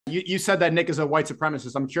you said that Nick is a white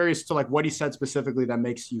supremacist. I'm curious to like what he said specifically that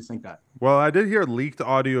makes you think that. Well, I did hear leaked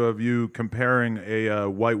audio of you comparing a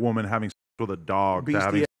white woman having sex with a dog to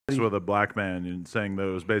having sex with a black man and saying that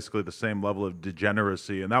it was basically the same level of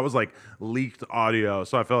degeneracy. And that was like leaked audio.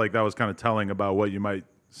 So I felt like that was kind of telling about what you might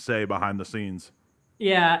say behind the scenes.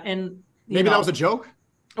 Yeah, and maybe that was a joke.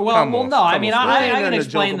 Well, no. I mean, I can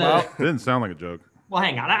explain the. It didn't sound like a joke. Well,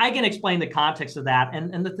 hang on. I can explain the context of that.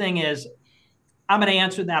 And the thing is, I'm going to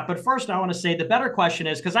answer that. But first, I want to say the better question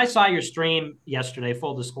is, because I saw your stream yesterday,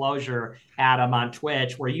 full disclosure, Adam, on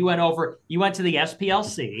Twitch, where you went to the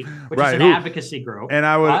SPLC, which is an advocacy group. And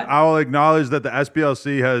I will acknowledge that the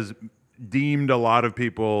SPLC has deemed a lot of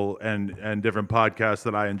people and different podcasts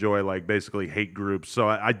that I enjoy like basically hate groups. So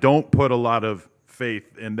I don't put a lot of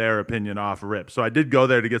faith in their opinion off rip. So I did go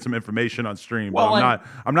there to get some information on stream, but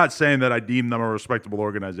I'm not saying that I deem them a respectable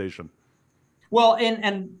organization. Well,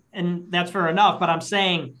 and that's fair enough, but I'm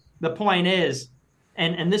saying the point is,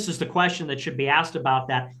 and this is the question that should be asked about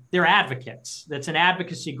that, they're advocates. That's an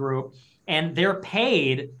advocacy group, and they're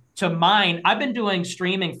paid to mine. I've been doing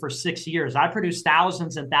streaming for 6 years. I produce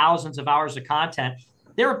thousands and thousands of hours of content.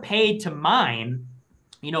 They're paid to mine,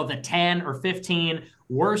 the 10 or 15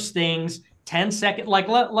 worst things, 10-second. Like,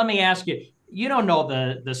 let me ask you, you don't know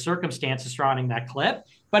the circumstances surrounding that clip,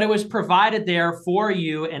 but it was provided there for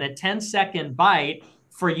you in a 10-second bite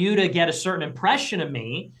for you to get a certain impression of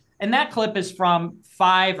me. And that clip is from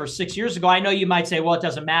 5 or 6 years ago. I know you might say, well, it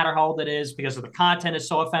doesn't matter how old it is because of the content is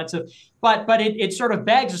so offensive. But it sort of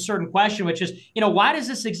begs a certain question, which is, why does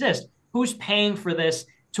this exist? Who's paying for this?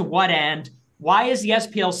 To what end? Why is the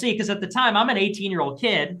SPLC? Because at the time, I'm an 18-year-old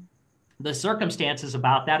kid. The circumstances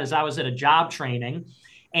about that is I was at a job training.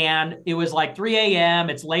 And it was like 3 a.m.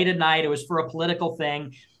 It's late at night. It was for a political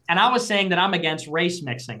thing. And I was saying that I'm against race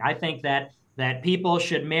mixing. I think that people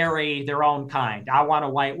should marry their own kind. I want a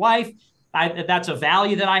white wife. That's a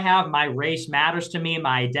value that I have. My race matters to me.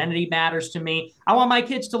 My identity matters to me. I want my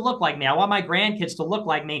kids to look like me. I want my grandkids to look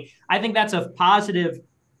like me. I think that's a positive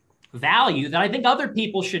value that I think other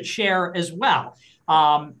people should share as well.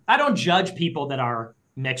 I don't judge people that are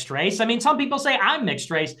mixed race. I mean, some people say I'm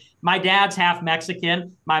mixed race. My dad's half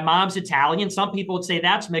Mexican. My mom's Italian. Some people would say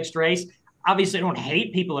that's mixed race. Obviously, I don't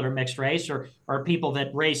hate people that are mixed race or people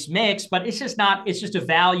that race mix, but it's just a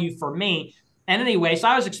value for me. And anyway, so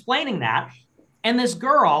I was explaining that. And this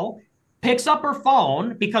girl picks up her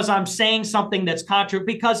phone because I'm saying something that's contrary,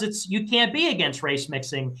 because you can't be against race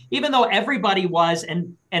mixing, even though everybody was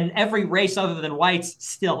and every race other than whites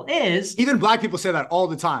still is. Even black people say that all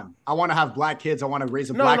the time. I want to have black kids. I want to raise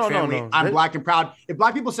a black family. No. I'm black and proud. If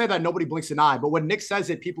black people say that, nobody blinks an eye. But when Nick says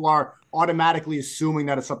it, people are automatically assuming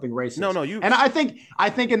that it's something racist. And I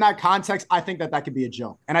think in that context, I think that could be a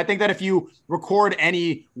joke. And I think that if you record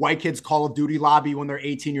any white kids Call of Duty lobby when they're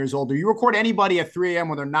 18 years old, or you record anybody at 3 a.m.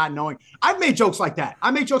 when they're not knowing, I've made jokes like that.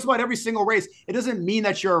 I make jokes about every single race. It doesn't mean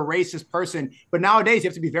that you're a racist person, but nowadays you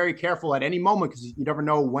have to be very careful at any moment because you never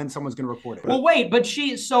know when someone's going to record it. Well, wait, but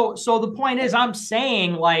so the point is, I'm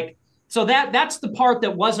saying like, so that's the part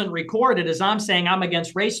that wasn't recorded, is I'm saying I'm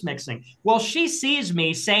against race mixing. Well, she sees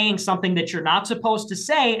me saying something that you're not supposed to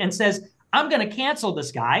say and says, I'm going to cancel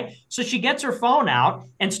this guy. So she gets her phone out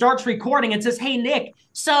and starts recording and says, hey, Nick,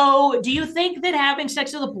 so do you think that having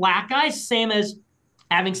sex with a black guy is the same as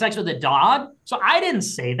having sex with a dog? So I didn't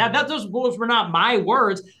say that. Those were not my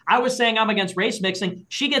words. I was saying I'm against race mixing.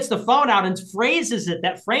 She gets the phone out and frames it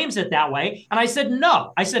that way. And I said,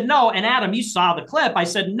 no. And Adam, you saw the clip. I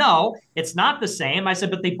said, no, it's not the same. I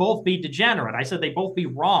said, but they both be degenerate. I said, they both be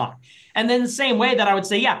wrong. And then the same way that I would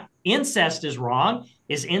say, yeah, incest is wrong.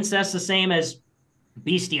 Is incest the same as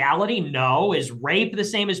bestiality? No. Is rape the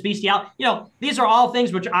same as bestiality? These are all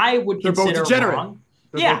things which I would consider wrong.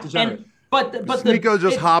 They're both degenerate. But Nico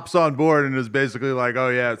just hops on board and is basically like, oh,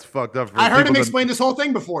 yeah, it's fucked up. I heard him explain this whole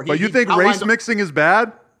thing before. But you think race mixing is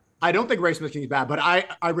bad? I don't think race mixing is bad, but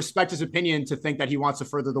I respect his opinion to think that he wants to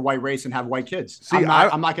further the white race and have white kids. See,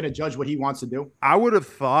 I'm not going to judge what he wants to do. I would have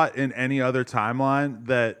thought in any other timeline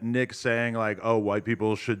that Nick saying like, oh, white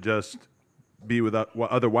people should just be with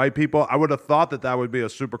other white people, I would have thought that would be a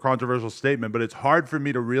super controversial statement, but it's hard for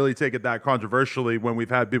me to really take it that controversially when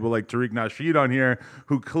we've had people like Tariq Nasheed on here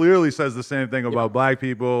who clearly says the same thing about black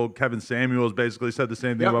people. Kevin Samuels basically said the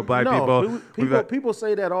same thing about black people. People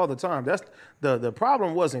say that all the time. That's the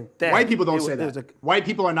problem wasn't that. White people don't say that. White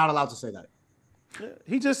people are not allowed to say that.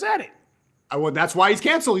 He just said it. Well, that's why he's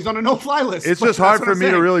canceled. He's on a no-fly list. It's just hard for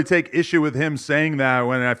me to really take issue with him saying that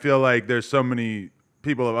when I feel like there's so many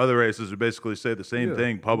people of other races who basically say the same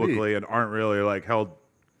thing publicly and aren't really like held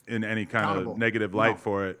in any kind of negative light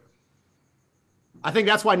for it. I think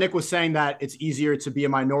that's why Nick was saying that it's easier to be a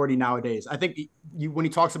minority nowadays. I think when he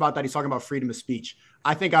talks about that, he's talking about freedom of speech.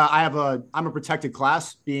 I think I'm a protected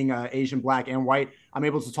class, being Asian, Black, and white. I'm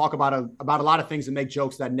able to talk about a lot of things and make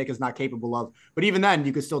jokes that Nick is not capable of. But even then,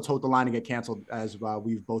 you could still tote the line and get canceled, as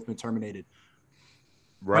we've both been terminated.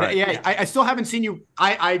 Right. But yeah, I still haven't seen you.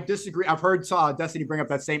 I disagree. I've heard Destiny bring up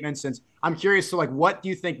that same instance. I'm curious to what do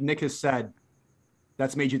you think Nick has said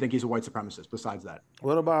that's made you think he's a white supremacist? Besides that,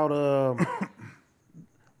 what about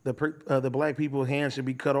the black people's hands should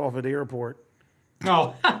be cut off at the airport?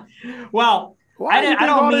 Oh, well. I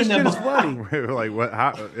don't mean the funny. Like what?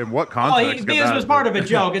 How? In what context? Because it was part of a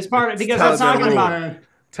joke. It's part of because I'm talking about.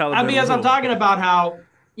 Because I'm talking about how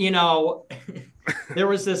there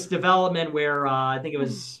was this development where I think it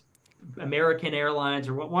was American Airlines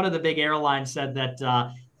or one of the big airlines said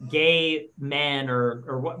that gay men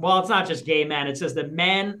well, it's not just gay men. It says that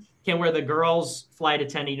men can wear the girls' flight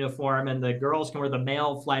attendant uniform and the girls can wear the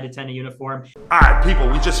male flight attendant uniform. All right, people,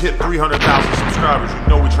 we just hit 300,000 subscribers. You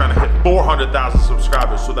know we're trying to hit 400,000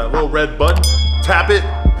 subscribers. So that little red button, tap it,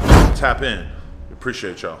 tap in.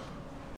 Appreciate y'all.